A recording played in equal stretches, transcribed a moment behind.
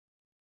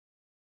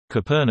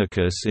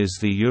Copernicus is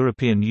the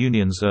European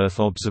Union's Earth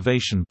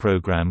observation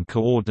programme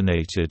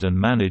coordinated and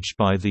managed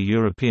by the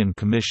European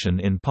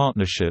Commission in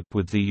partnership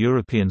with the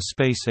European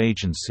Space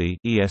Agency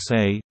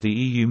 (ESA), the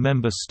EU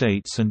member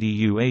states and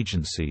EU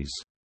agencies.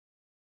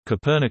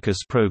 Copernicus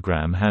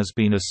Programme has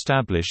been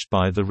established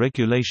by the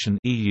Regulation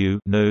 (EU)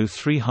 No.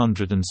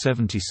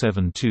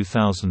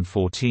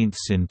 377/2014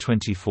 in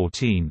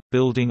 2014,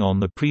 building on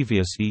the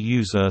previous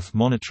EU's Earth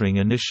Monitoring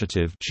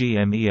Initiative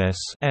 (GMES)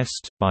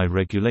 (EST) by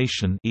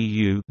Regulation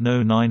 (EU)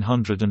 No.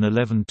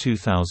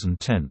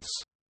 911/2010.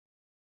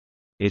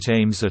 It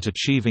aims at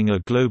achieving a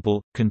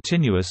global,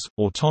 continuous,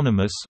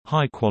 autonomous,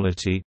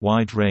 high-quality,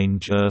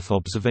 wide-range Earth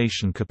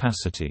observation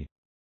capacity,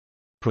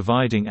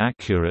 providing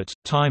accurate,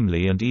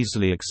 timely and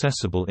easily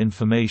accessible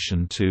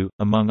information to,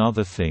 among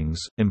other things,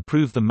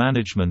 improve the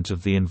management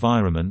of the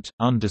environment,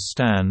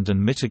 understand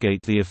and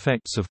mitigate the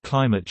effects of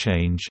climate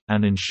change,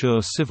 and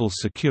ensure civil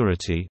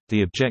security.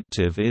 The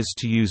objective is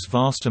to use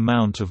vast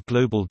amount of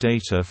global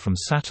data from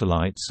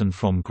satellites and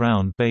from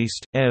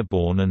ground-based,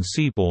 airborne and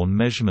seaborne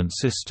measurement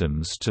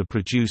systems to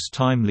produce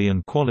timely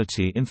and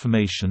quality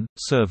information,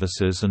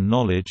 services and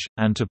knowledge,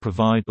 and to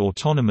provide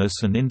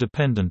autonomous and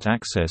independent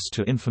access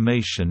to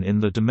information in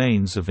the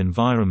domains of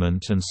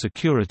environment and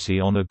security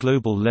on a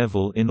global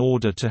level in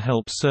order to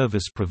help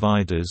service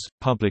providers,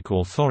 public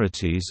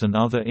authorities and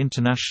other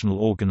international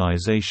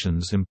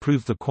organizations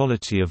improve the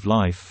quality of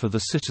life for the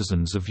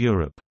citizens of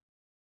Europe.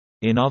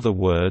 In other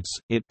words,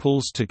 it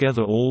pulls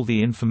together all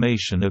the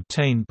information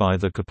obtained by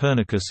the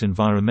Copernicus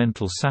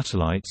environmental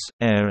satellites,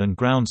 air and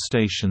ground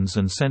stations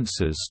and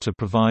sensors to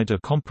provide a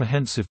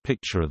comprehensive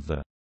picture of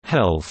the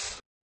health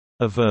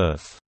of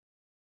Earth.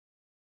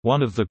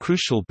 One of the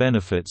crucial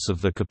benefits of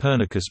the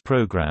Copernicus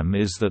program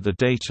is that the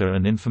data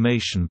and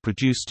information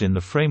produced in the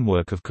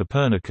framework of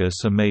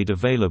Copernicus are made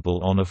available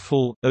on a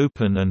full,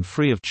 open and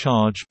free of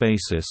charge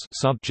basis,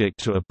 subject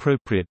to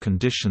appropriate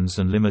conditions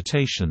and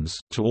limitations,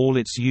 to all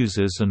its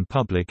users and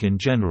public in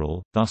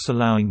general, thus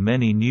allowing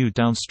many new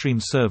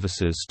downstream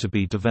services to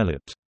be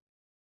developed.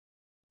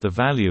 The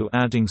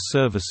value-adding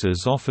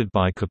services offered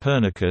by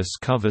Copernicus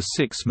cover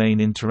 6 main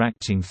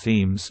interacting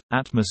themes: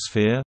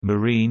 atmosphere,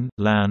 marine,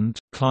 land,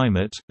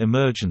 climate,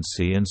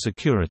 emergency and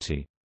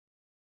security.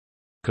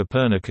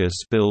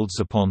 Copernicus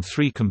builds upon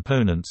 3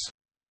 components: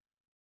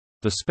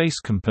 the space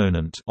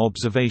component,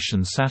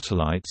 observation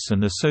satellites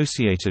and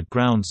associated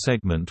ground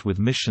segment with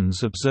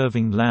missions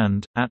observing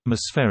land,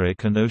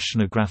 atmospheric and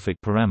oceanographic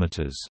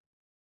parameters.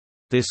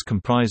 This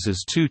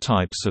comprises 2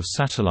 types of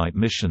satellite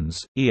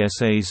missions,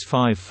 ESA's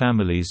 5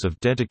 families of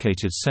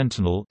dedicated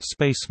Sentinel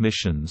space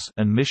missions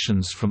and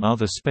missions from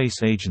other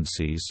space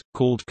agencies,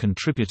 called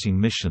contributing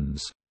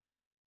missions.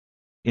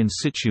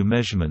 In-situ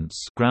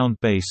measurements,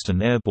 ground-based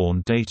and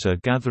airborne data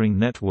gathering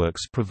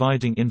networks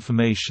providing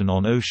information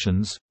on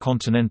oceans,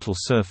 continental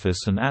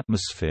surface and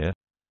atmosphere.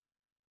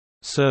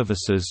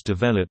 Services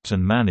developed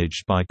and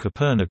managed by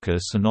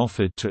Copernicus and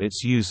offered to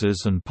its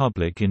users and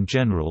public in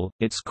general.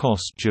 Its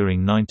cost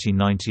during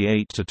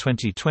 1998 to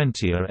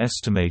 2020 are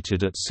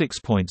estimated at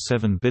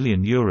 €6.7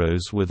 billion,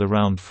 with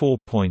around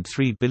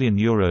 €4.3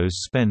 billion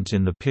spent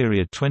in the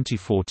period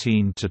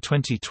 2014 to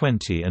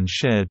 2020 and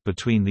shared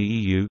between the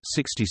EU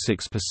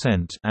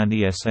 66% and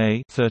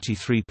ESA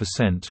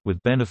 33%,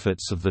 with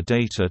benefits of the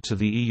data to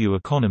the EU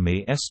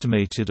economy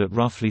estimated at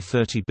roughly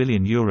 €30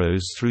 billion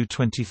through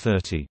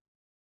 2030.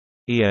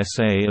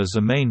 ESA as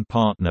a main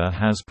partner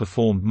has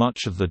performed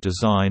much of the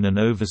design and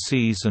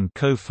oversees and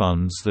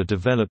co-funds the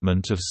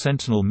development of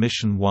Sentinel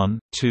Mission 1,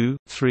 2,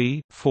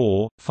 3,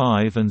 4,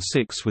 5 and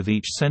 6, with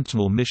each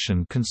Sentinel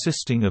mission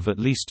consisting of at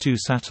least 2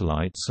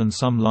 satellites and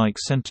some like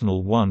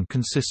Sentinel-1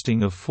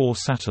 consisting of 4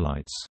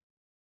 satellites.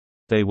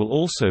 They will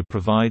also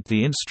provide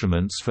the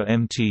instruments for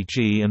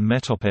MTG and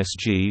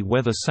METOP-SG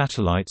weather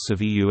satellites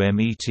of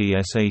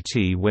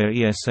EUMETSAT, where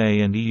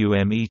ESA and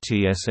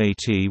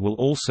EUMETSAT will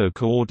also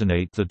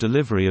coordinate the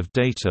delivery of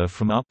data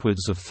from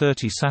upwards of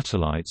 30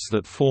 satellites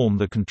that form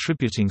the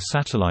contributing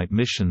satellite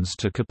missions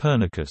to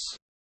Copernicus.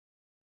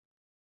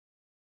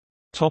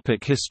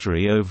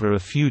 History. Over a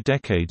few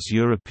decades,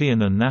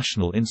 European and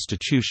national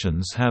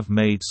institutions have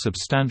made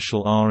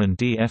substantial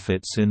R&D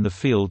efforts in the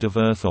field of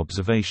Earth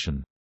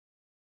observation.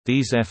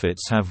 These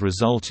efforts have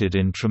resulted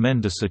in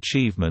tremendous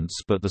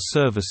achievements, but the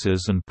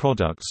services and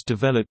products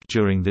developed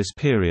during this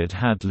period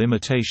had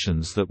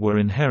limitations that were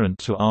inherent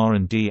to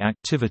R&D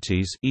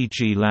activities,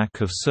 e.g.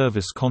 lack of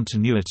service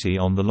continuity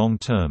on the long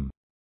term.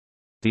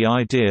 The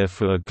idea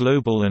for a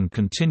global and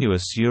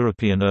continuous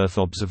European Earth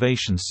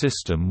observation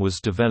system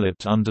was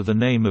developed under the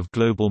name of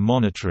Global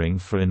Monitoring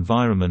for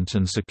Environment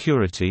and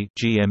Security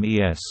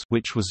 (GMES),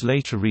 which was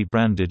later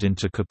rebranded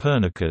into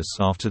Copernicus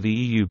after the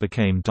EU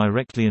became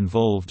directly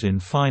involved in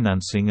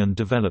financing and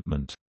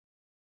development.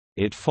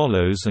 It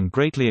follows and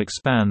greatly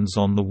expands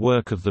on the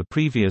work of the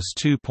previous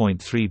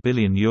 €2.3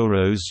 billion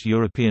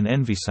European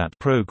Envisat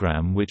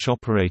programme, which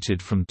operated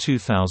from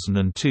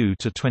 2002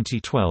 to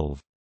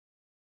 2012.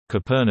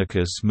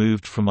 Copernicus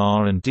moved from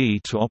R&D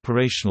to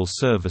operational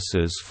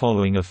services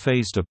following a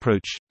phased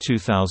approach.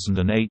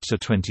 2008 to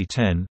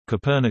 2010,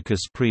 Copernicus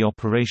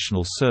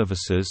Pre-Operational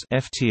Services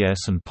 (FTS)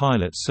 and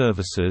Pilot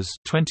Services.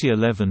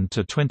 2011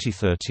 to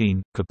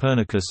 2013,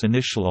 Copernicus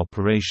Initial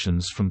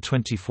Operations from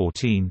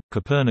 2014,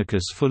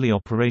 Copernicus Fully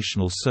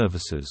Operational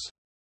Services.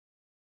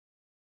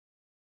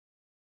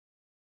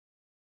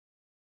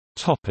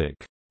 Topic: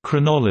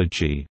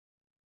 Chronology.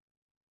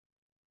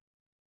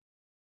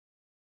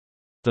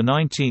 The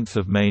 19th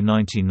of May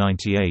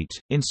 1998,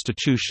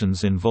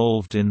 institutions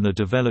involved in the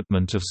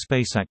development of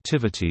space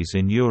activities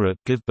in Europe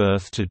give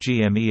birth to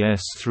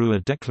GMES through a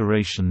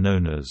declaration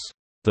known as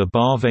the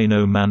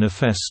Barveno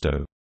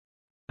Manifesto.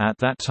 At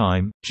that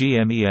time,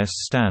 GMES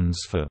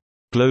stands for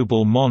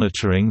Global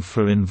Monitoring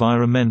for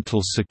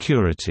Environmental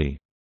Security.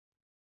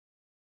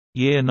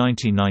 Year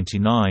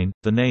 1999,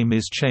 the name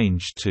is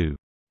changed to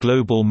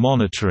Global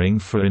Monitoring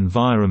for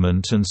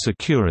Environment and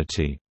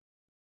Security,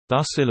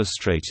 thus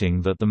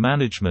illustrating that the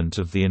management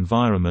of the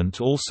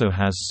environment also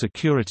has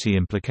security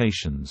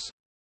implications.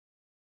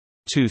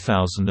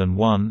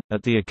 2001,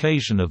 at the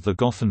occasion of the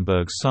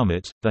Gothenburg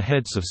Summit, the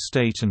heads of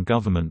state and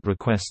government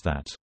request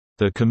that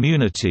the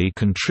community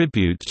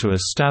contribute to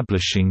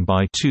establishing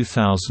by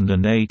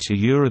 2008 a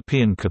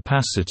European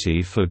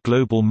capacity for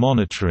global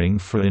monitoring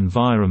for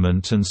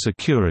environment and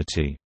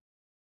security.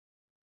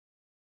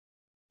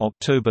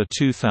 October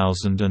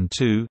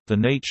 2002, the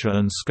nature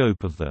and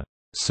scope of the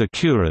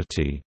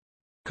security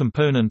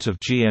component of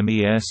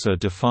GMES are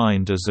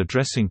defined as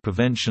addressing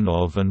prevention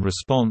of and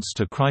response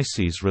to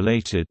crises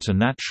related to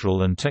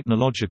natural and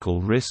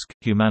technological risk,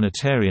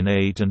 humanitarian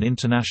aid and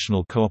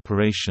international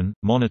cooperation,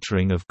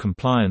 monitoring of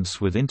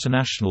compliance with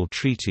international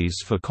treaties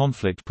for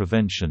conflict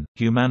prevention,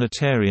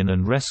 humanitarian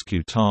and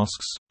rescue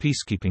tasks,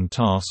 peacekeeping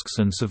tasks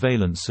and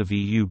surveillance of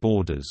EU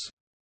borders.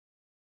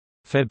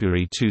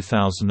 February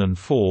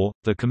 2004,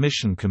 the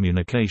Commission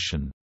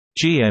communication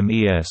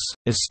GMES,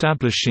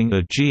 establishing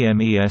a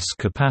GMES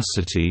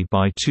capacity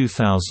by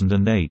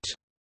 2008,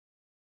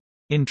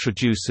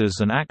 introduces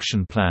an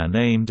action plan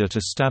aimed at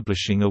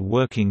establishing a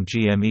working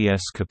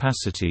GMES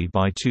capacity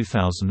by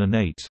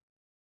 2008.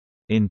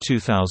 In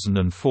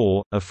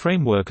 2004, a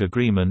framework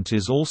agreement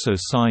is also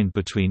signed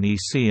between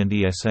EC and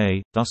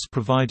ESA, thus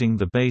providing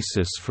the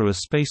basis for a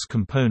space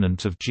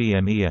component of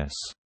GMES.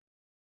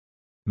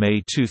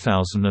 May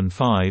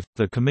 2005,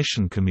 the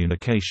Commission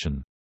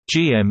communication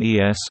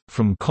GMES,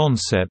 From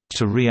Concept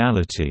to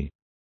Reality,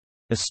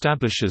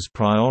 establishes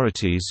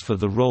priorities for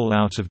the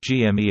rollout of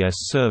GMES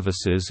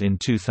services in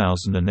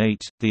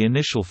 2008, the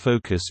initial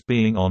focus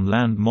being on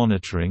land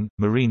monitoring,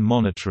 marine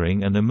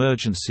monitoring and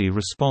emergency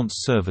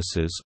response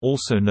services,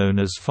 also known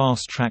as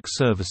fast-track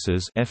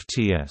services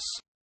 (FTS).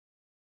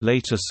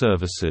 Later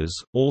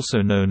services,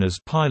 also known as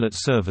pilot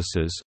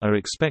services, are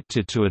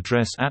expected to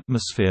address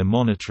atmosphere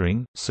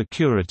monitoring,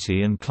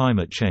 security and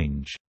climate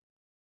change.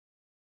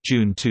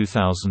 June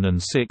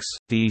 2006,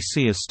 the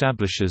EC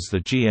establishes the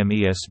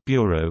GMES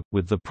Bureau,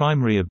 with the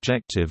primary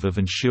objective of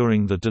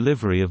ensuring the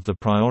delivery of the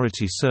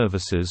priority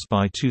services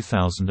by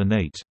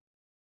 2008.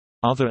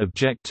 Other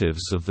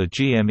objectives of the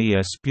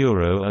GMES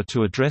Bureau are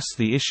to address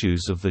the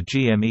issues of the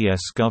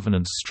GMES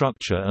governance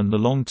structure and the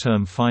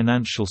long-term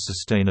financial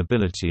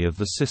sustainability of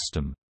the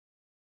system.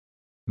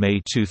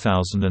 May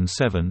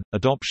 2007,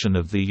 adoption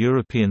of the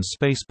European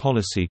Space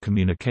Policy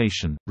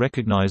Communication,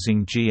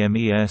 recognizing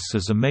GMES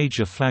as a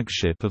major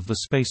flagship of the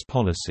space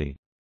policy.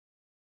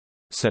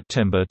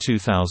 September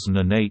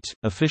 2008,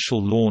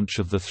 official launch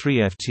of the 3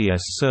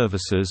 FTS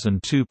services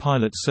and 2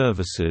 pilot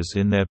services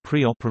in their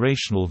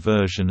pre-operational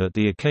version at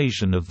the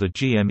occasion of the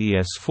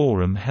GMES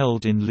Forum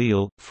held in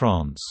Lille,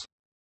 France.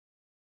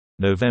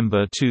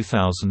 November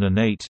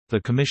 2008,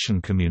 the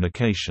Commission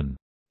communication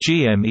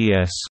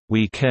GMES,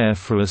 We Care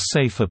for a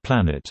Safer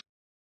Planet,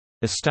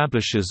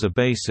 establishes a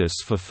basis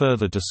for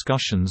further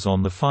discussions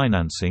on the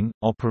financing,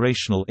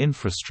 operational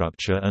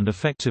infrastructure and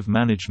effective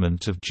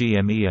management of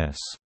GMES.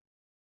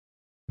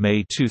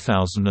 May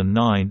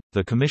 2009,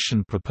 the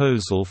Commission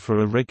proposal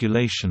for a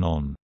regulation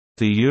on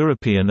the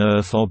European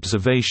Earth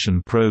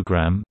Observation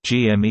Programme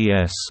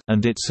 (GMES)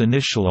 and its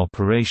initial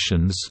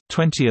operations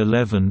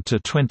 2011 to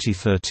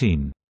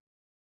 2013.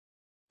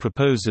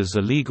 Proposes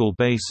a legal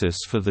basis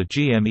for the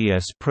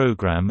GMES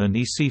program and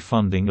EC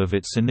funding of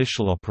its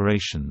initial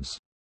operations.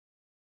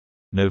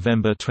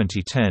 November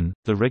 2010,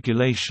 the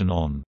regulation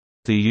on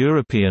the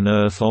European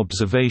Earth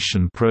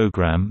Observation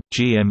Programme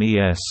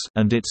 (GMES)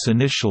 and its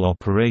initial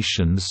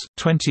operations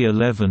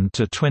 2011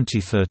 to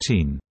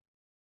 2013.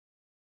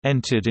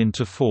 Entered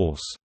into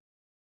force.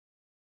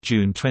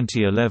 June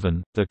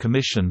 2011, the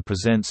Commission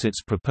presents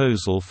its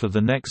proposal for the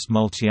next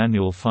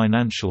Multiannual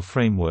Financial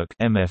Framework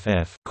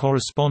 (MFF),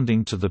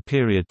 corresponding to the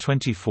period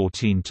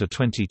 2014 to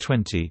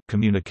 2020.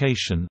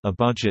 Communication: A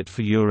Budget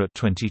for Europe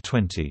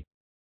 2020.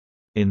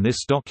 In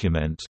this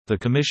document, the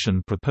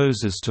Commission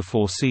proposes to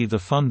foresee the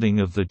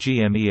funding of the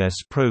GMES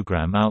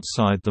program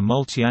outside the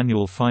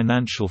Multiannual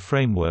Financial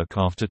Framework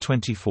after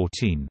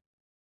 2014.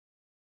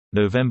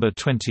 November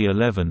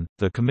 2011,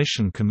 the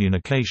Commission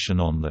communication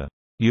on the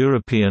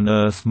European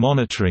Earth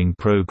Monitoring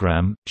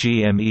Programme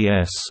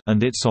 (GMES)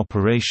 and its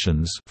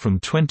operations from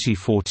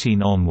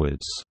 2014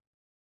 onwards.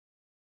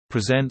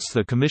 Presents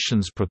the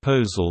Commission's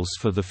proposals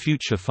for the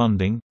future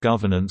funding,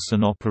 governance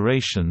and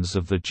operations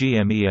of the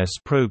GMES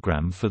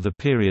programme for the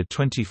period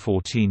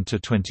 2014 to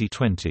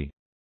 2020.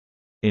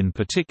 In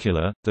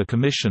particular, the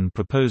Commission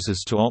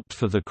proposes to opt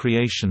for the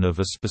creation of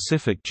a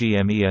specific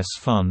GMES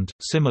fund,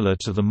 similar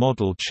to the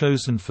model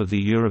chosen for the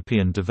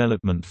European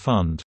Development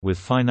Fund, with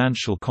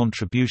financial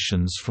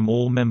contributions from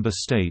all member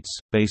states,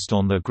 based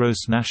on their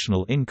gross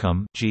national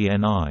income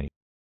 (GNI).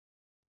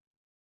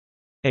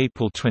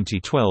 April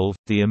 2012,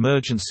 the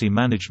Emergency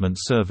Management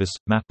Service,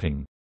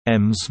 Mapping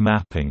 (EMS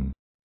Mapping)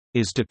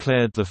 is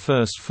declared the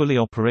first fully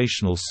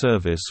operational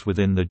service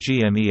within the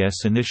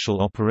GMES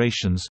initial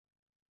operations.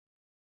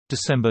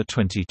 December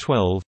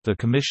 2012, the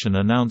Commission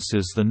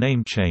announces the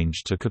name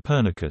change to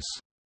Copernicus.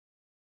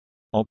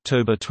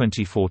 October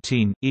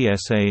 2014,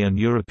 ESA and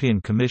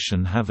European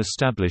Commission have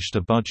established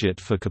a budget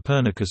for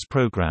Copernicus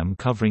Programme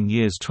covering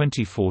years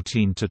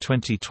 2014 to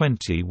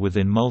 2020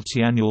 within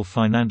multi-annual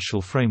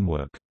financial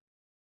framework.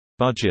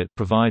 Budget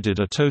provided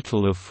a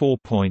total of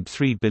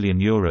 €4.3 billion,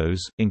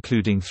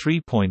 including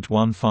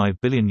 €3.15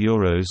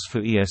 billion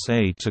for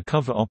ESA to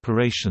cover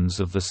operations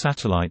of the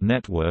satellite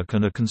network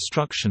and a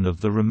construction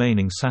of the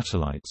remaining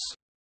satellites.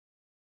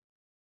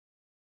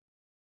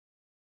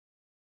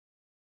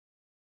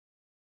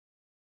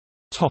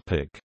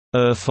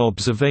 Earth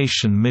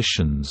observation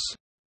missions.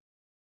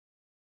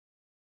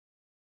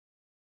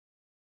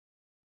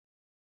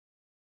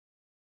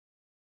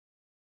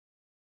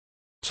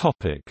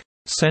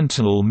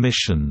 Sentinel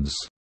missions.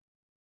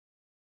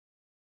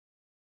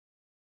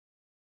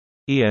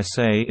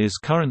 ESA is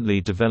currently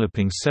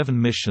developing 7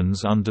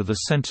 missions under the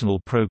Sentinel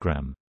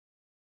program.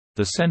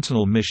 The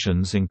Sentinel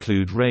missions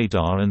include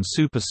radar and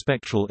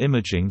superspectral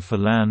imaging for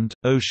land,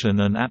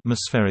 ocean and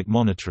atmospheric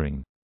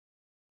monitoring.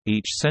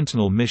 Each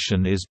Sentinel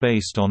mission is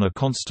based on a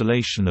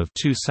constellation of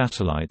 2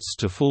 satellites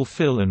to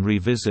fulfill and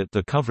revisit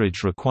the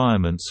coverage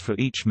requirements for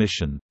each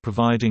mission,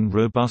 providing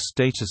robust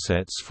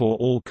datasets for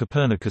all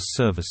Copernicus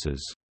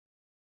services.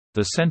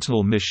 The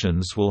Sentinel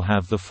missions will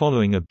have the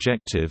following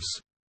objectives.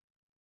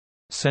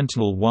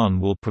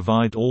 Sentinel-1 will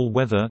provide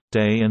all-weather,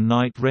 day and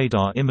night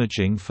radar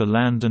imaging for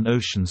land and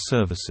ocean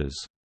services.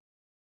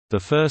 The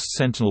first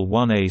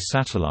Sentinel-1A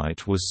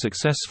satellite was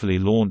successfully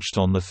launched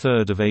on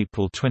 3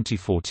 April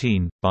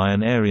 2014, by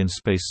an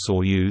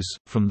Arianespace-Soyuz,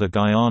 from the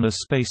Guyana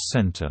Space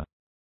Center.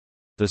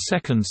 The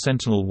second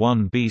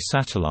Sentinel-1B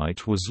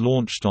satellite was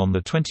launched on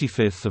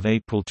 25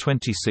 April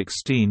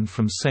 2016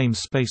 from same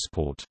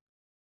spaceport.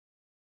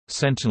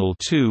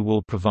 Sentinel-2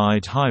 will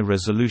provide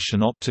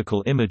high-resolution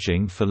optical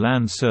imaging for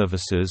land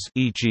services,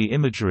 e.g.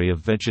 imagery of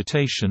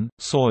vegetation,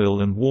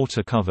 soil and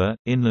water cover,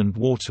 inland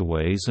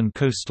waterways and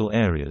coastal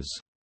areas.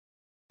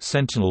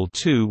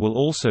 Sentinel-2 will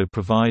also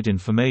provide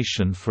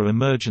information for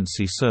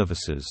emergency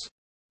services.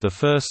 The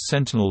first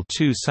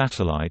Sentinel-2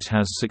 satellite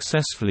has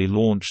successfully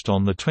launched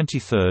on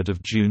 23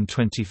 June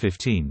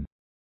 2015.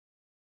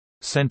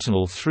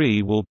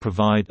 Sentinel-3 will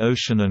provide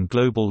ocean and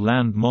global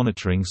land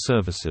monitoring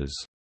services.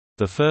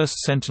 The first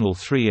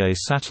Sentinel-3A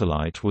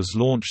satellite was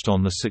launched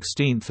on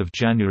 16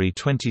 January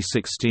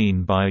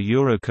 2016 by a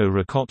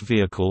Euroko-Rakot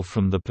vehicle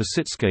from the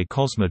Pesitske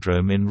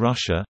Cosmodrome in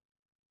Russia.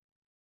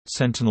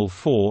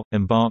 Sentinel-4,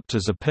 embarked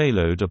as a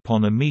payload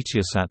upon a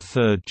Meteosat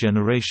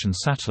third-generation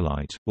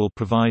satellite, will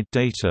provide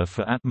data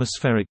for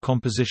atmospheric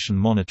composition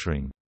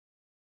monitoring.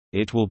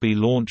 It will be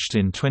launched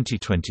in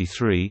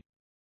 2023.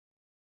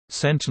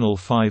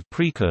 Sentinel-5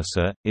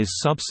 precursor,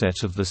 is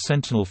subset of the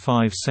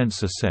Sentinel-5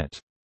 sensor set.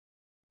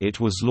 It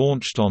was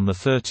launched on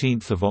 13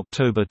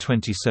 October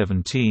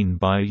 2017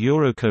 by a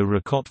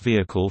Euroko-Rakot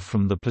vehicle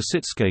from the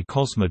Pesitske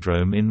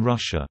Cosmodrome in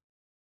Russia.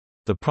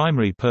 The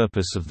primary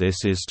purpose of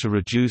this is to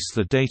reduce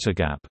the data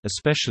gap,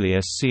 especially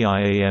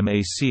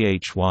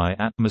SCIAMACHY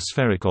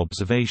atmospheric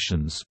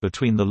observations,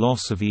 between the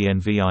loss of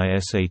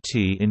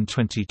ENVI-SAT in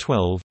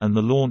 2012, and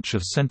the launch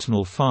of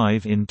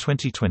Sentinel-5 in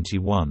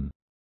 2021.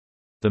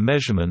 The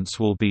measurements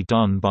will be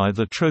done by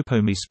the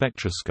tropomi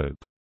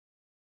spectroscope.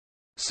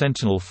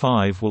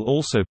 Sentinel-5 will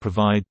also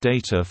provide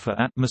data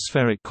for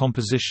atmospheric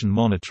composition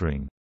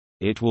monitoring.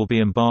 It will be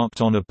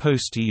embarked on a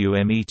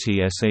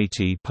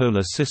post-EUMETSAT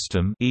Polar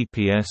System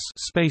 (EPS)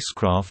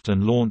 spacecraft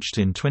and launched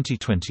in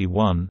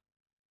 2021.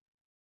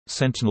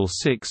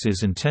 Sentinel-6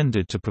 is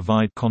intended to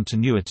provide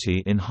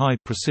continuity in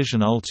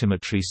high-precision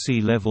altimetry sea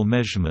level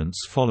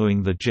measurements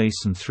following the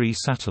JASON-3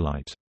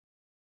 satellite.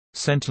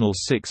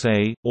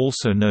 Sentinel-6A,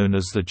 also known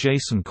as the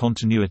JASON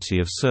Continuity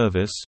of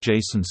Service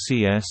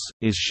 (JASON-CS),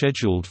 is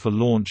scheduled for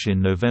launch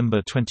in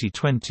November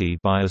 2020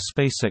 by a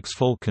SpaceX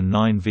Falcon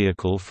 9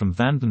 vehicle from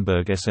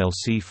Vandenberg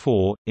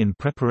SLC-4, in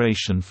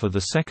preparation for the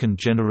second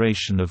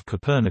generation of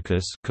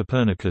Copernicus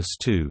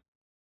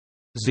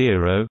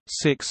 2.0.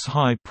 6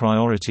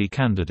 high-priority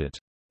candidate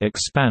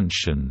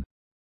expansion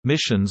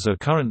missions are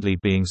currently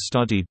being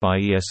studied by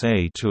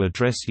ESA to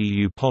address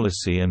EU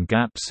policy and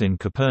gaps in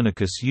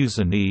Copernicus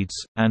user needs,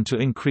 and to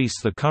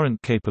increase the current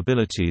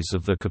capabilities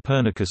of the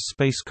Copernicus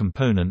Space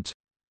Component.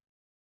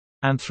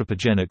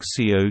 Anthropogenic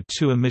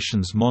CO2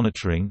 emissions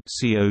monitoring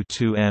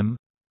 (CO2M),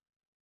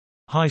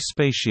 High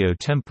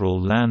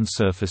spatio-temporal land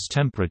surface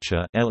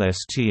temperature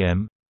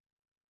 (LSTM),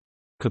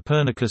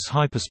 Copernicus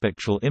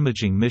hyperspectral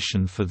imaging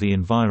mission for the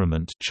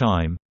environment,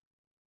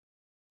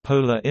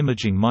 Polar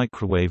imaging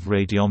microwave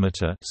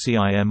radiometer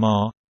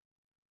 (CIMR),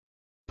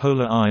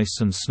 Polar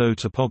ice and snow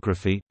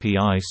topography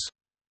 (PICE),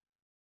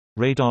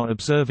 Radar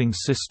observing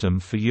system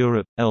for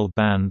Europe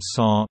L-band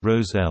SAR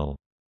 (ROSE-L).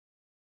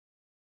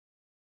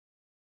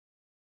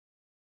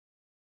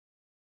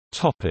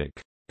 Topic: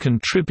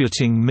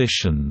 Contributing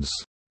missions.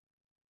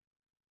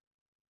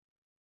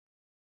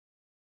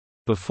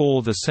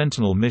 Before the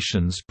Sentinel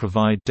missions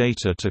provide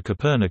data to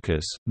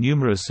Copernicus,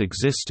 numerous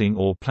existing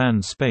or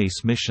planned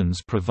space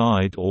missions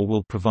provide or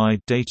will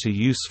provide data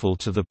useful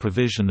to the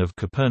provision of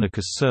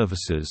Copernicus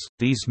services.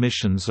 These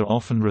missions are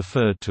often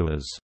referred to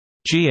as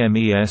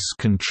GMES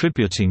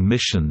contributing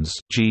missions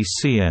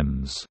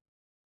 (GCMs).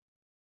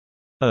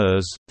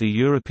 ERS, the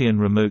European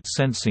Remote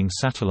Sensing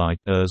Satellite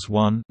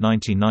ERS-1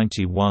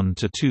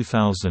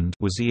 (1991–2000)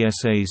 was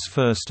ESA's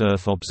first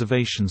Earth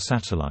observation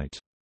satellite.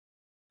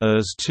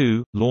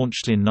 ERS-2,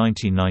 launched in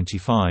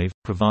 1995,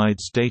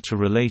 provides data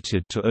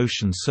related to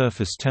ocean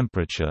surface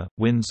temperature,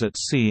 winds at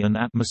sea and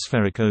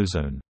atmospheric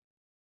ozone.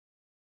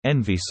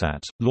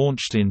 ENVISAT,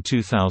 launched in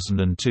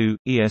 2002,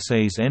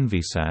 ESA's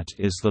ENVISAT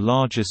is the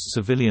largest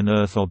civilian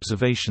Earth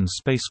observation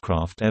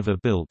spacecraft ever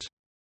built.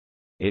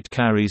 It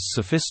carries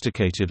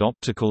sophisticated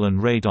optical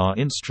and radar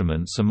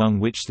instruments, among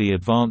which the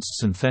Advanced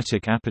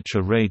Synthetic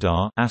Aperture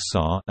Radar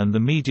and the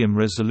Medium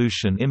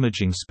Resolution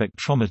Imaging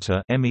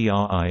Spectrometer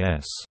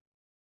 (MERIS).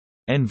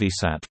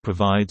 ENVISAT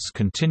provides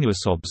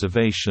continuous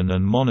observation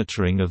and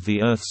monitoring of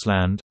the Earth's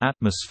land,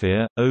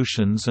 atmosphere,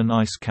 oceans and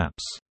ice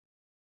caps.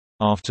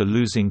 After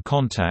losing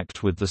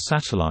contact with the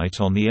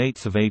satellite on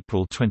 8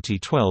 April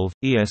 2012,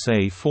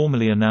 ESA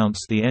formally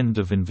announced the end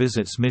of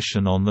ENVISAT's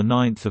mission on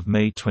 9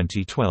 May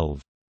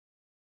 2012.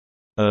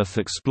 Earth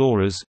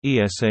Explorers –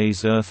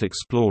 ESA's Earth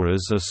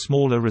Explorers are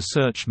smaller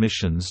research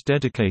missions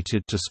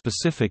dedicated to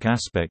specific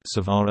aspects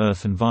of our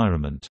Earth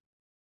environment.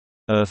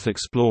 Earth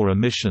Explorer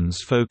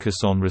missions focus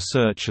on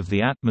research of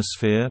the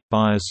atmosphere,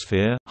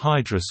 biosphere,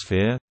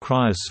 hydrosphere,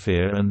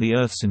 cryosphere and the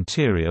Earth's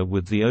interior,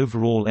 with the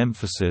overall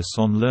emphasis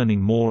on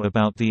learning more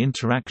about the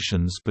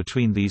interactions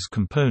between these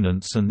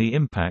components and the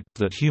impact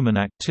that human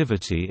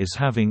activity is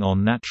having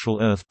on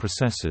natural Earth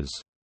processes.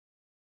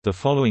 The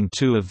following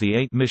 2 of the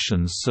 8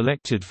 missions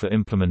selected for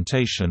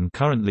implementation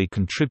currently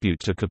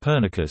contribute to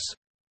Copernicus.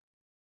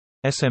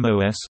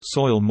 SMOS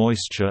Soil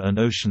Moisture and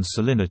Ocean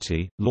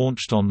Salinity,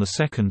 launched on 2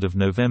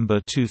 November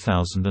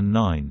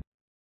 2009.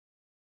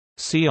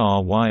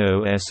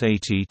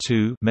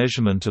 CRYOS-82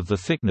 Measurement of the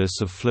thickness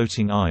of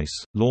floating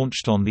ice,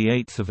 launched on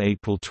 8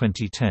 April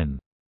 2010.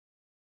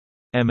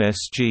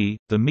 MSG,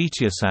 the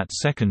Meteosat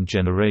second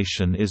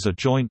generation, is a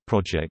joint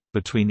project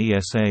between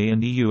ESA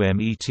and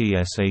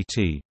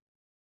EUMETSAT.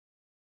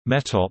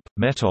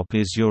 METOP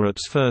is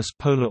Europe's first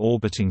polar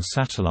orbiting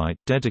satellite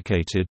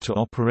dedicated to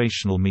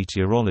operational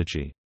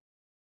meteorology.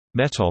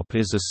 METOP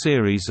is a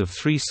series of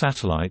 3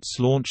 satellites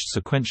launched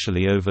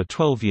sequentially over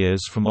 12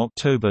 years from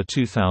October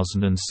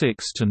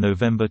 2006 to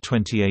November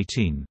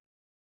 2018.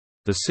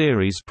 The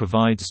series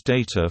provides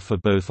data for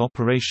both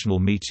operational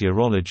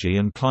meteorology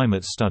and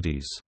climate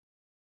studies.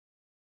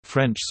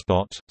 French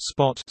SPOT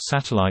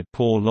satellite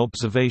pour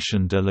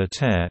l'observation de la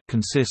Terre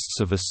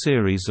consists of a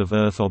series of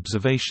Earth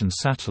observation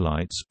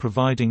satellites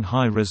providing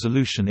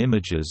high-resolution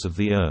images of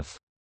the Earth.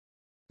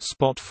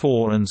 SPOT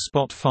 4 and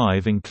SPOT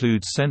 5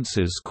 include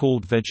sensors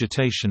called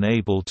vegetation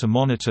able to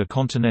monitor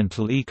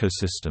continental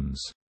ecosystems.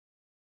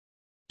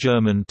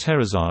 German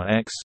TerraSAR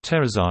X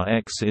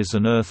is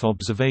an Earth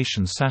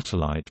observation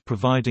satellite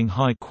providing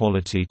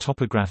high-quality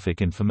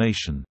topographic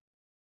information.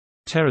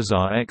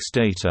 TerraSAR X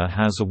data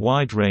has a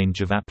wide range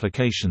of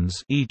applications,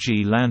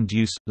 e.g. land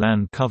use,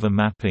 land cover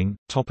mapping,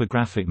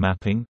 topographic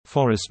mapping,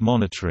 forest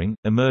monitoring,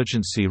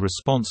 emergency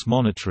response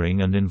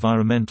monitoring and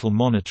environmental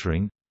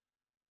monitoring.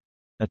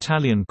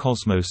 Italian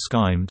Cosmo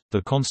SkyMed,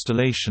 the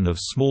constellation of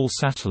small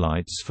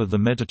satellites for the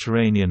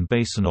Mediterranean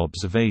Basin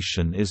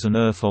observation, is an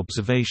Earth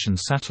observation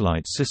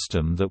satellite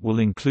system that will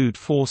include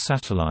 4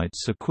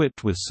 satellites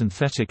equipped with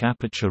synthetic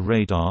aperture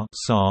radar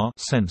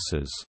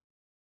sensors.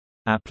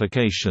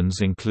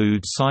 Applications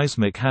include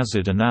seismic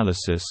hazard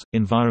analysis,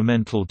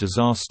 environmental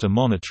disaster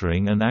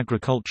monitoring and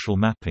agricultural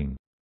mapping.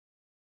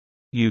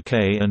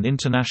 UK and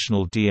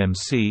international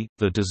DMC,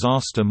 the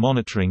Disaster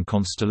Monitoring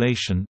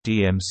Constellation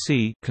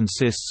 (DMC),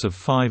 consists of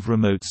 5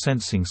 remote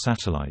sensing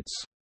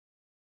satellites.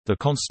 The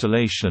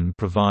constellation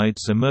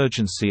provides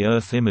emergency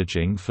Earth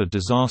imaging for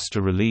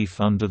disaster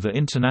relief under the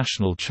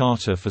International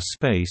Charter for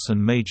Space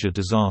and Major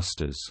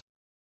Disasters.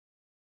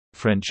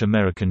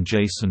 French-American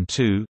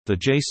JSON-2. The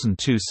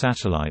JSON-2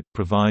 satellite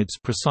provides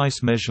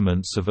precise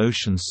measurements of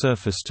ocean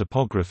surface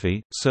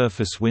topography,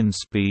 surface wind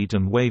speed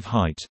and wave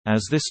height,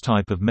 as this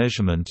type of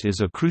measurement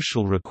is a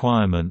crucial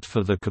requirement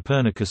for the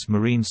Copernicus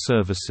marine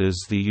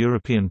services. The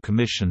European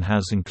Commission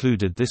has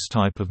included this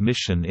type of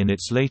mission in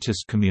its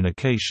latest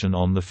communication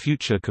on the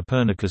future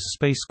Copernicus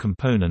space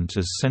component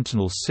as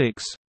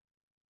Sentinel-6.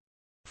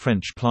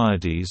 French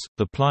Pleiades.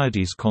 The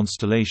Pleiades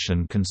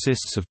constellation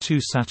consists of 2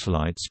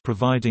 satellites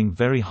providing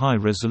very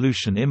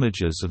high-resolution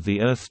images of the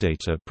Earth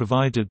data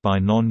provided by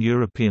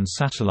non-European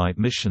satellite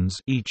missions,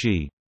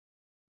 e.g.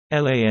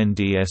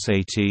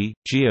 LANDSAT,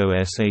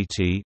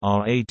 GEOSAT,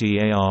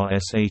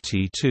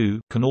 RADARSAT-2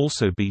 can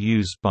also be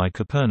used by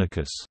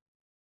Copernicus.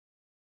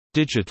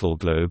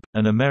 DigitalGlobe,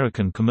 an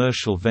American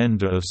commercial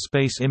vendor of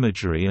space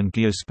imagery and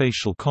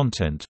geospatial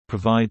content,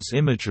 provides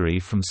imagery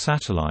from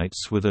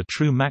satellites with a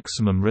true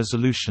maximum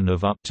resolution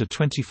of up to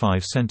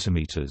 25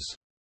 cm.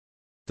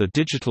 The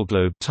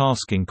DigitalGlobe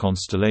tasking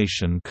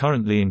constellation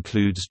currently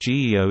includes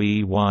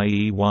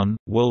GEOEYE-1,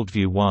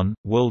 WorldView 1,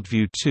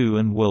 WorldView 2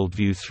 and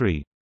WorldView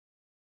 3.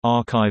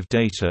 Archive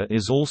data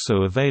is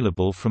also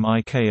available from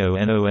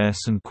ICAO-NOS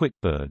and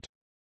QuickBird.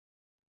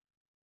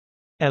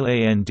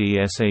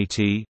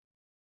 LANDSAT,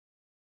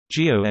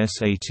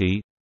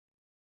 GEOSAT,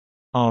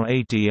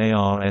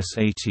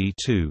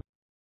 RADARSAT-2.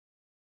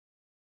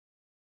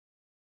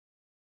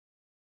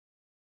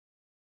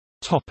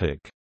 Topic: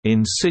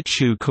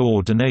 In-Situ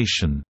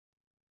coordination.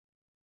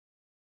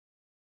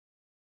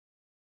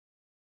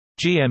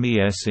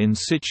 GMES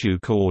In-Situ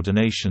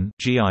Coordination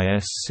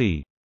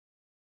 (GISC).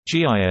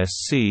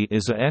 GISC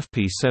is a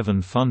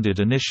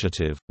FP7-funded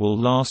initiative, will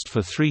last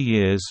for 3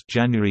 years,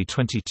 January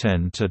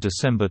 2010 to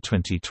December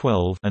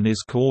 2012, and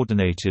is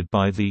coordinated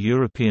by the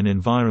European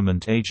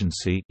Environment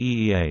Agency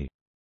 (EEA).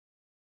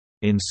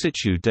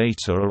 In-situ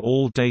data are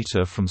all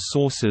data from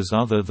sources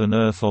other than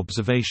Earth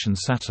observation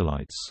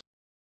satellites.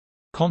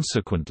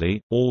 Consequently,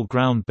 all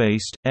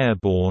ground-based,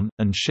 airborne,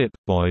 and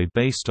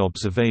ship-based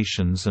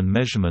observations and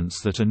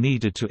measurements that are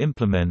needed to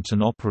implement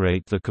and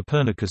operate the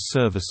Copernicus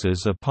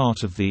services are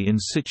part of the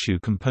in-situ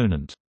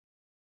component.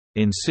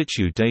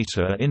 In-situ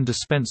data are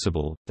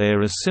indispensable, they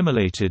are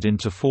assimilated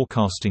into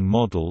forecasting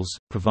models,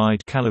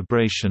 provide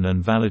calibration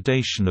and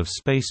validation of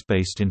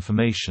space-based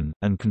information,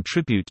 and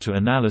contribute to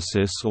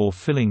analysis or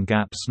filling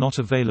gaps not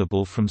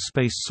available from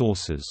space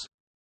sources.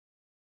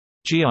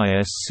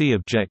 GISC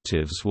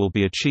objectives will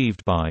be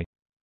achieved by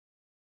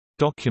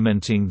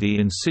documenting the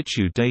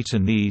in-situ data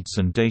needs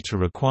and data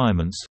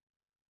requirements,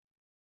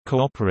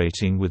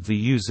 cooperating with the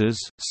users,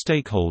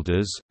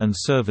 stakeholders, and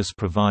service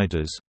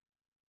providers,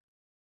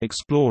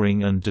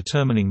 exploring and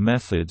determining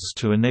methods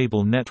to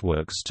enable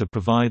networks to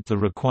provide the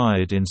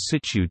required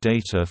in-situ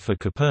data for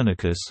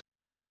Copernicus,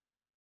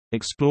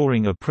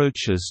 exploring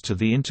approaches to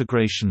the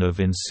integration of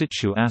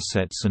in-situ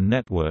assets and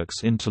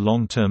networks into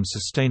long-term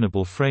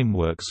sustainable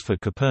frameworks for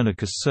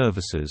Copernicus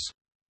services.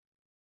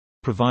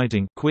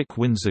 Providing quick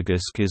wins.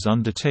 GISC is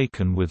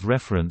undertaken with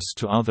reference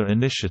to other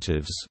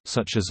initiatives,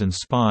 such as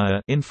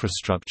INSPIRE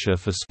Infrastructure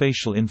for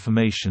Spatial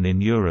Information in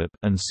Europe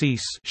and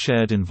SEAS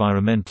Shared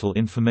Environmental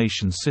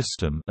Information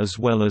System, as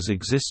well as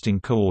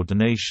existing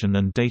coordination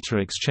and data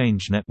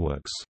exchange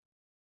networks.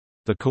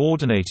 The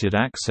coordinated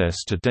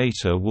access to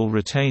data will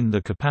retain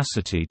the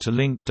capacity to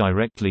link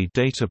directly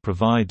data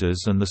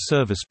providers and the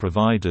service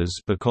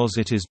providers because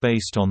it is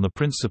based on the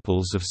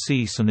principles of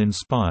SEAS and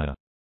INSPIRE.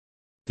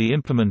 The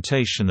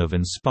implementation of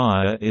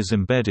INSPIRE is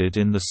embedded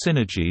in the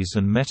synergies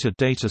and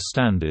metadata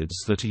standards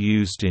that are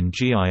used in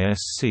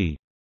GISC.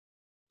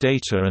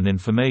 Data and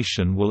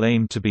information will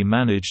aim to be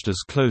managed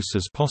as close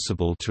as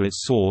possible to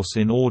its source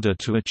in order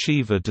to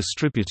achieve a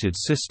distributed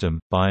system,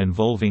 by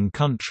involving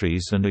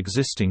countries and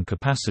existing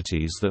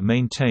capacities that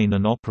maintain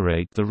and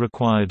operate the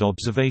required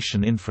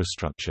observation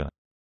infrastructure.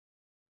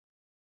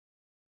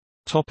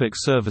 Topic: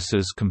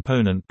 Services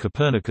component.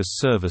 Copernicus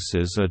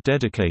services are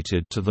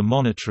dedicated to the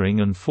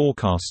monitoring and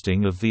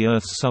forecasting of the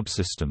Earth's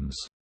subsystems.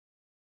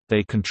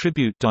 They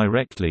contribute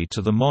directly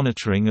to the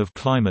monitoring of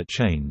climate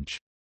change.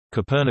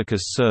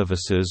 Copernicus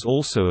services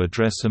also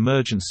address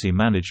emergency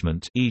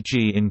management,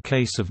 e.g. in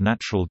case of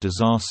natural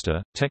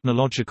disaster,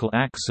 technological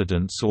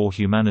accidents or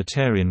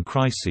humanitarian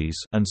crises,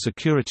 and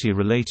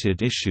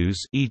security-related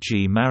issues,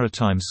 e.g.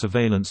 maritime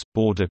surveillance,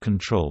 border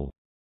control.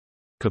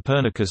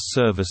 Copernicus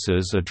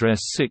services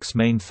address 6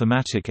 main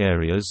thematic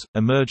areas: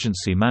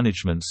 emergency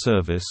management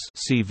service,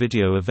 see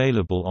video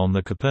available on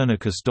the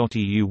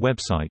copernicus.eu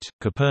website,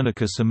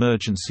 Copernicus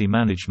Emergency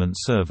Management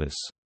Service.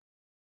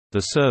 The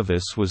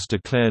service was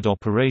declared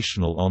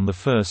operational on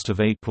 1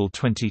 April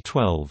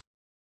 2012.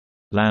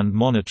 Land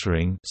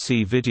monitoring,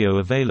 see video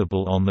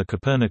available on the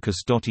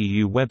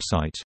copernicus.eu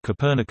website,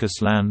 Copernicus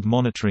Land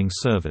Monitoring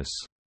Service.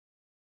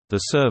 The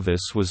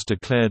service was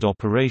declared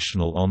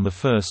operational on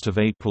 1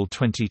 April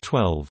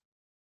 2012.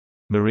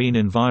 Marine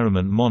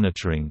environment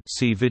monitoring,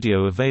 see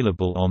video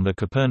available on the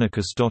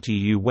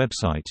copernicus.eu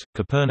website,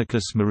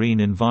 Copernicus Marine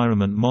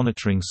Environment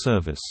Monitoring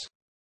Service.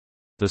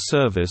 The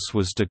service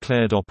was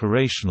declared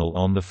operational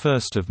on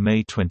 1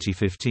 May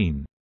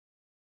 2015.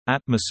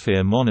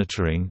 Atmosphere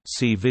monitoring,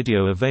 see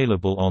video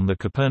available on the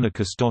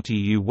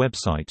Copernicus.eu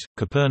website,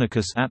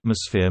 Copernicus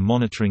Atmosphere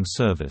Monitoring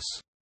Service.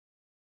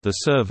 The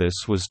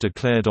service was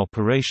declared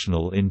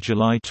operational in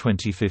July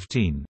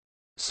 2015.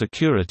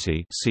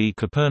 Security, see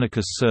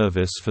Copernicus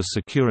Service for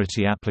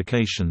Security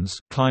Applications.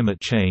 Climate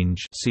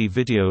change, see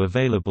video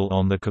available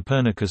on the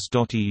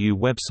Copernicus.eu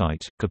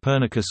website,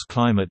 Copernicus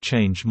Climate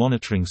Change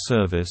Monitoring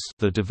Service.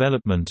 The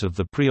development of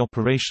the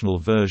pre-operational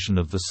version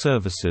of the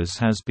services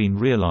has been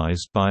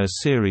realized by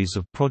a series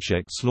of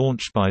projects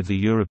launched by the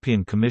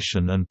European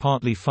Commission and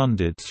partly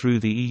funded through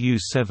the EU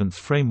 7th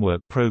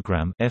Framework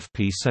Programme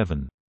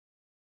 (FP7).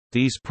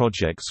 These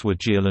projects were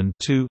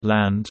GEOLAND-2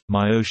 land,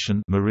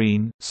 MyOcean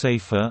marine,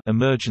 SAFER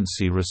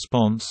emergency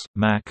response,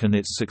 MAC and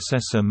its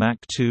successor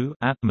MAC-2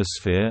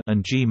 atmosphere,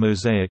 and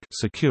G-Mosaic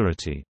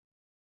security.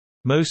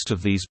 Most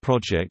of these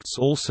projects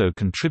also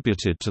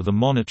contributed to the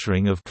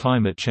monitoring of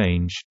climate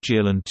change.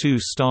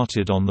 GEOLAND-2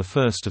 started on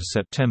 1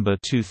 September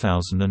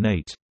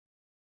 2008.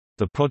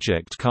 The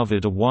project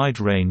covered a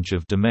wide range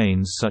of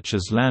domains such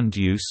as land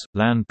use,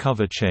 land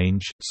cover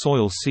change,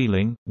 soil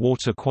sealing,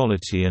 water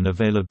quality and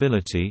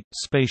availability,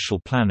 spatial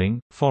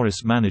planning,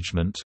 forest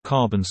management,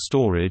 carbon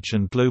storage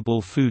and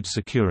global food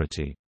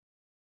security.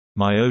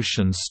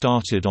 MyOcean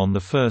started on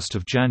 1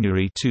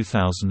 January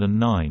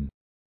 2009.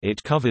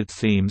 It covered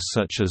themes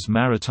such as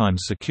maritime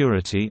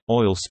security,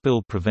 oil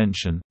spill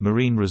prevention,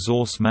 marine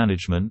resource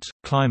management,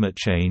 climate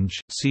change,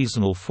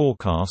 seasonal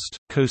forecast,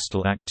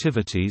 coastal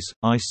activities,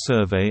 ice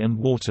survey and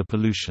water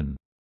pollution.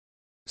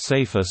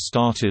 SAFER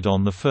started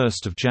on 1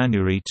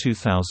 January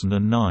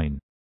 2009.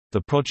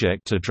 The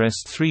project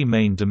addressed three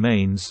main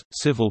domains: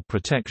 civil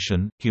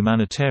protection,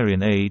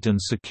 humanitarian aid and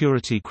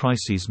security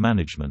crises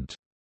management.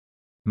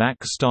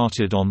 MAC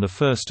started on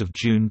 1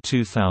 June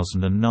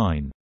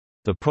 2009.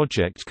 The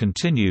project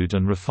continued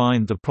and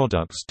refined the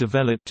products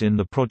developed in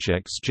the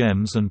project's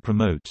GEMS and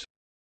Promote.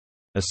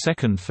 A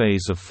second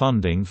phase of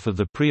funding for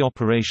the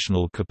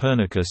pre-operational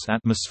Copernicus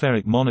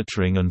Atmospheric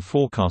Monitoring and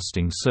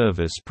Forecasting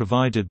Service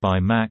provided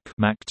by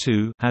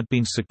MAC-2 had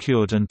been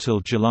secured until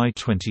July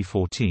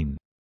 2014.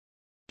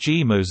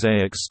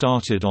 G-Mosaic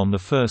started on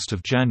 1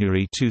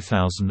 January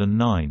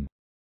 2009.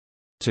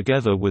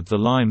 Together with the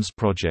LIMES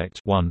Project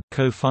 1,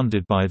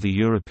 co-funded by the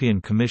European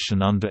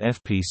Commission under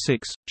FP6,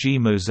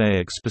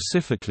 G-Mosaic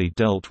specifically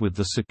dealt with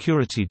the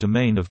security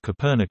domain of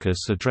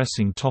Copernicus,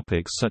 addressing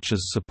topics such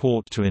as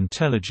support to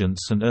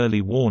intelligence and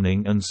early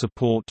warning and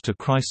support to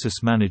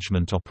crisis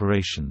management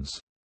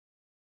operations.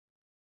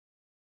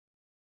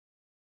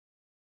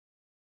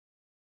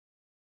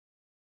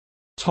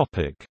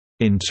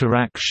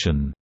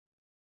 Interaction.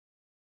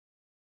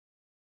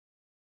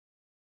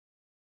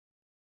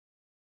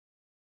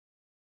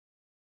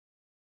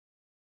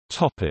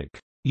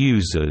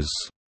 Users.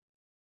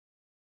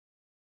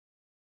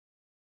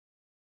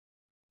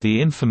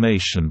 The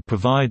information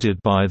provided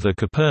by the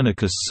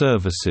Copernicus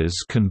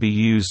services can be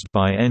used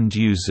by end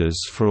users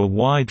for a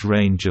wide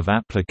range of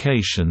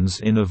applications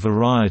in a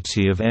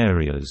variety of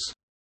areas.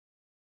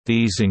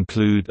 These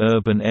include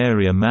urban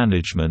area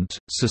management,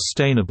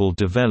 sustainable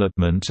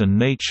development and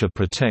nature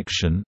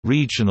protection,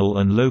 regional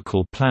and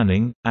local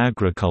planning,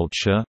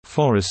 agriculture,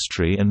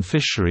 forestry and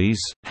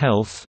fisheries,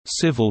 health,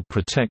 civil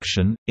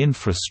protection,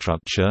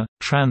 infrastructure,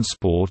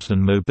 transport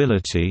and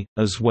mobility,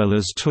 as well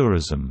as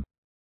tourism.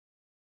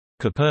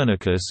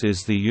 Copernicus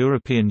is the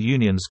European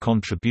Union's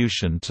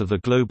contribution to the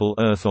Global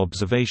Earth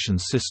Observation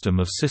System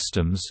of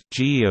Systems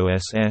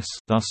 (GEOSS),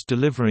 thus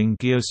delivering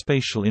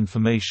geospatial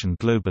information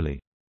globally.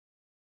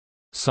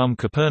 Some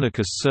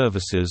Copernicus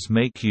services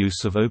make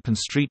use of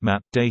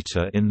OpenStreetMap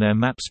data in their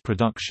maps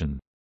production.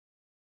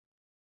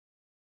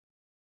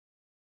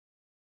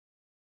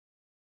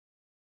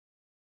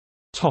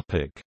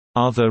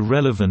 Other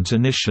relevant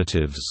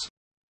initiatives.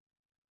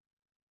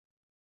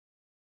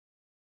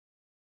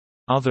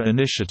 Other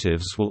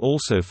initiatives will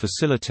also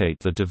facilitate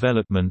the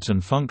development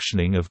and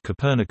functioning of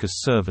Copernicus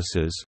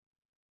services.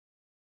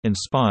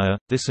 INSPIRE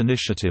 – This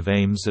initiative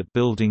aims at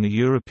building a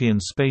European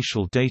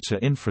spatial data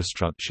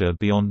infrastructure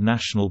beyond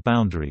national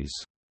boundaries.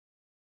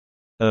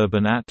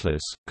 Urban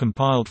Atlas –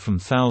 Compiled from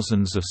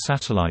thousands of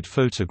satellite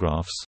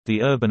photographs,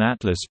 the Urban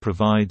Atlas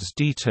provides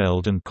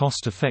detailed and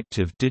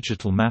cost-effective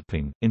digital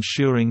mapping,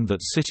 ensuring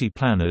that city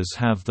planners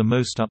have the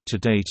most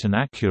up-to-date and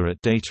accurate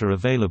data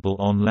available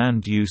on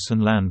land use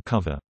and land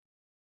cover.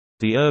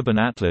 The Urban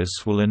Atlas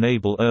will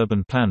enable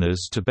urban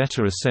planners to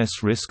better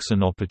assess risks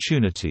and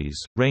opportunities,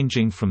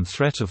 ranging from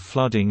threat of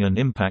flooding and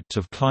impact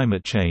of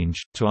climate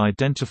change, to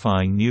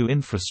identifying new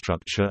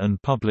infrastructure and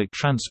public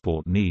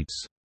transport needs.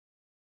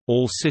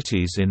 All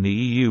cities in the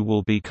EU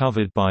will be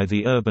covered by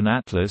the Urban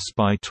Atlas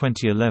by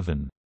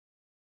 2011.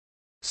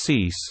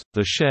 SEIS,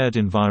 the Shared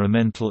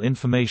Environmental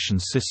Information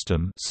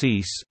System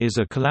is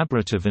a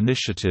collaborative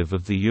initiative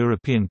of the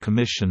European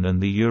Commission and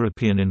the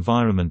European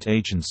Environment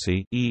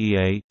Agency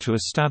to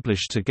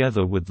establish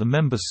together with the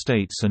Member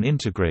States an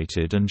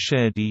integrated and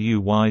shared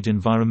EU-wide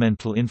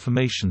environmental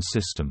information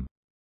system.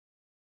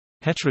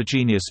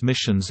 Heterogeneous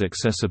Missions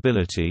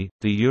Accessibility,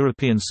 the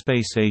European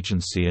Space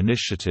Agency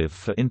Initiative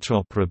for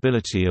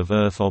Interoperability of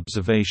Earth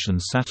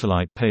Observation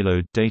Satellite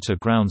Payload Data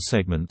Ground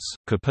Segments.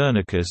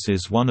 Copernicus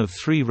is one of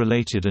 3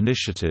 related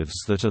initiatives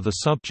that are the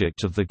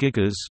subject of the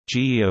GIGAS,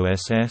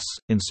 GEOSS,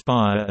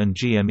 INSPIRE and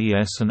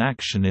GMES, an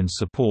Action in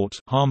Support,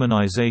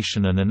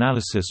 Harmonization and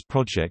Analysis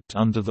project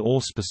under the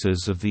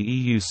auspices of the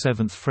EU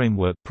 7th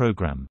Framework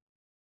Programme.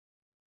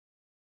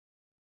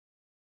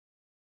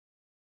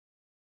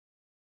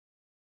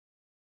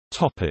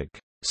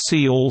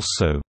 See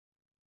also: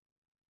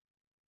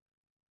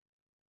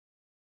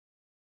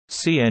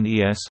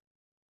 CNES,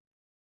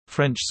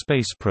 French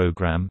Space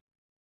Programme,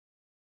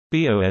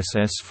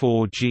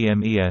 BOSS-4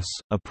 GMES,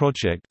 a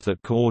project that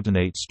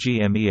coordinates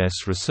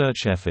GMES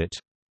research effort,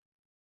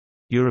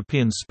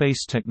 European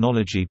Space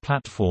Technology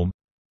Platform,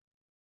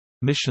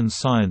 Mission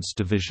Science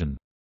Division.